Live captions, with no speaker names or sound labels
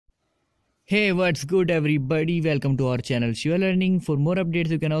Hey, what's good everybody? Welcome to our channel Shiva Learning. For more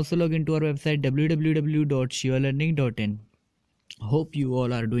updates, you can also log into our website www.shivalearning.in. Hope you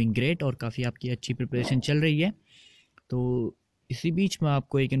all are doing great और काफ़ी आपकी अच्छी preparation चल रही है। तो इसी बीच मैं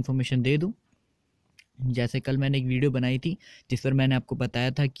आपको एक इन्फॉर्मेशन दे दूं। जैसे कल मैंने एक वीडियो बनाई थी जिस पर मैंने आपको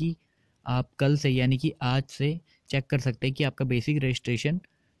बताया था कि आप कल से यानी कि आज से चेक कर सकते हैं कि आपका बेसिक रजिस्ट्रेशन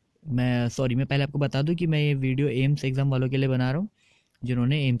मैं पहले आपको बता दूं कि मैं ये वीडियो एम्स एग्ज़ाम वालों के लिए बना रहा हूँ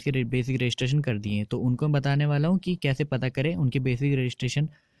जिन्होंने एम्स के बेसिक रजिस्ट्रेशन कर दिए हैं। तो उनको मैं बताने वाला हूँ कि कैसे पता करें उनकी बेसिक रजिस्ट्रेशन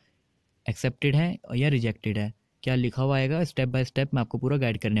एक्सेप्टेड है या रिजेक्टेड है, क्या लिखा हुआ आएगा। स्टेप बाय स्टेप मैं आपको पूरा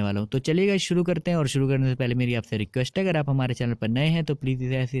गाइड करने वाला हूँ। तो चलिएगा शुरू करते हैं। और शुरू करने से पहले मेरी आपसे रिक्वेस्ट है, अगर आप हमारे चैनल पर नए हैं तो प्लीज़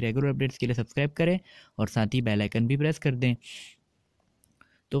इसे ऐसी रेगुलर अपडेट्स के लिए सब्सक्राइब करें और साथ ही बेल आइकन भी प्रेस कर दें।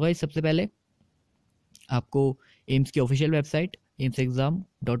 तो भाई सबसे पहले आपको एम्स की ऑफिशियल वेबसाइट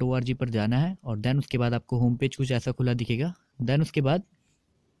aimsexam.org पर जाना है और देन उसके बाद आपको होम पेज कुछ ऐसा खुला दिखेगा। देन उसके बाद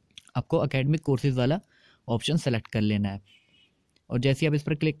आपको एकेडमिक कोर्सेज़ वाला ऑप्शन सेलेक्ट कर लेना है और जैसे आप इस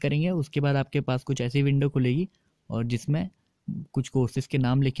पर क्लिक करेंगे उसके बाद आपके पास कुछ ऐसी विंडो खुलेगी और जिसमें कुछ कोर्सेज़ के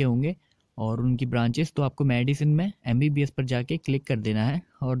नाम लिखे होंगे और उनकी ब्रांचेस। तो आपको मेडिसिन में MBBS पर जाके क्लिक कर देना है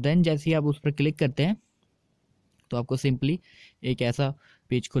और देन जैसे ही आप उस पर क्लिक करते हैं तो आपको सिंपली एक ऐसा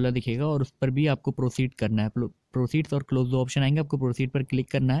पेज खुला दिखेगा और उस पर भी आपको प्रोसीड करना है। प्रोसीड्स और क्लोज दो ऑप्शन आएंगे, आपको प्रोसीड पर क्लिक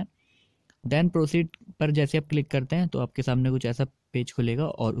करना है। देन प्रोसीड पर जैसे आप क्लिक करते हैं तो आपके सामने कुछ ऐसा पेज खुलेगा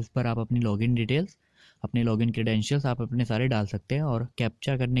और उस पर आप अपनी लॉगिन डिटेल्स, अपने लॉगिन क्रेडेंशियल्स आप अपने सारे डाल सकते हैं और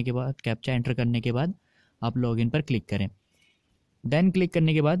कैप्चा एंटर करने के बाद आप लॉगिन पर क्लिक करें। देन क्लिक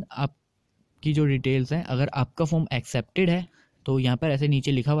करने के बाद आपकी जो डिटेल्स हैं, अगर आपका फॉर्म एक्सेप्टेड है तो यहाँ पर ऐसे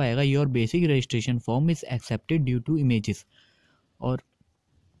नीचे लिखा हुआ आएगा your basic registration form is accepted due to images. और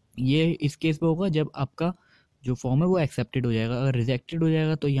ये इस केस में होगा जब आपका जो फॉर्म है वो एक्सेप्टेड हो जाएगा। अगर रिजेक्टेड हो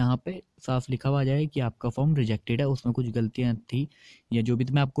जाएगा तो यहाँ पे साफ लिखा हुआ जाएगा कि आपका फॉर्म रिजेक्टेड है, उसमें कुछ गलतियाँ थी या जो भी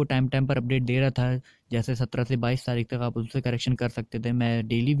मैं आपको टाइम पर अपडेट दे रहा था, जैसे 17 से 22 तारीख तक आप उससे करेक्शन कर सकते थे। मैं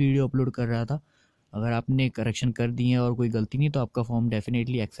डेली वीडियो अपलोड कर रहा था। अगर आपने करेक्शन कर दिए और कोई गलती नहीं तो आपका फॉर्म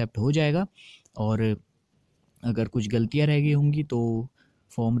डेफिनेटली एक्सेप्ट हो जाएगा और अगर कुछ गलतियाँ रह गई होंगी तो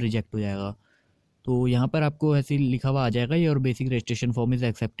फॉर्म रिजेक्ट हो जाएगा। तो यहाँ पर आपको ऐसे लिखा हुआ आ जाएगा your basic registration form is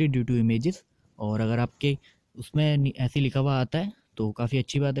accepted due to images. और अगर आपके उसमें ऐसे लिखा हुआ आता है तो काफ़ी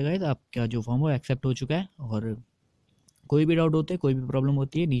अच्छी बात है गाइस, आपका जो फॉर्म वो एक्सेप्ट हो चुका है। और कोई भी डाउट होते है, कोई भी प्रॉब्लम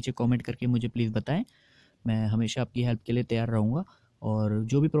होती है, नीचे कमेंट करके मुझे प्लीज़ बताएं। मैं हमेशा आपकी हेल्प के लिए तैयार रहूँगा और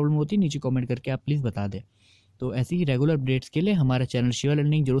जो भी प्रॉब्लम होती है नीचे कमेंट करके आप प्लीज़ बता दें। तो ऐसी ही रेगुलर अपडेट्स के लिए हमारा चैनल शिवा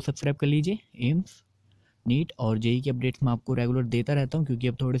लर्निंग जरूर सब्सक्राइब कर लीजिए। एम्स, नीट और जेई की अपडेट्स मैं आपको रेगुलर देता रहता हूँ क्योंकि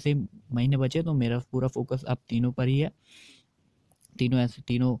अब थोड़े से महीने बचे तो मेरा पूरा फोकस अब तीनों पर ही है,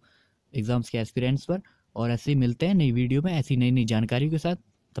 तीनों एग्ज़ाम्स के एस्पिरेंट्स पर। और ऐसे ही मिलते हैं नई वीडियो में ऐसी नई जानकारियों के साथ।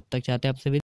 तब तक चाहते हैं आपसे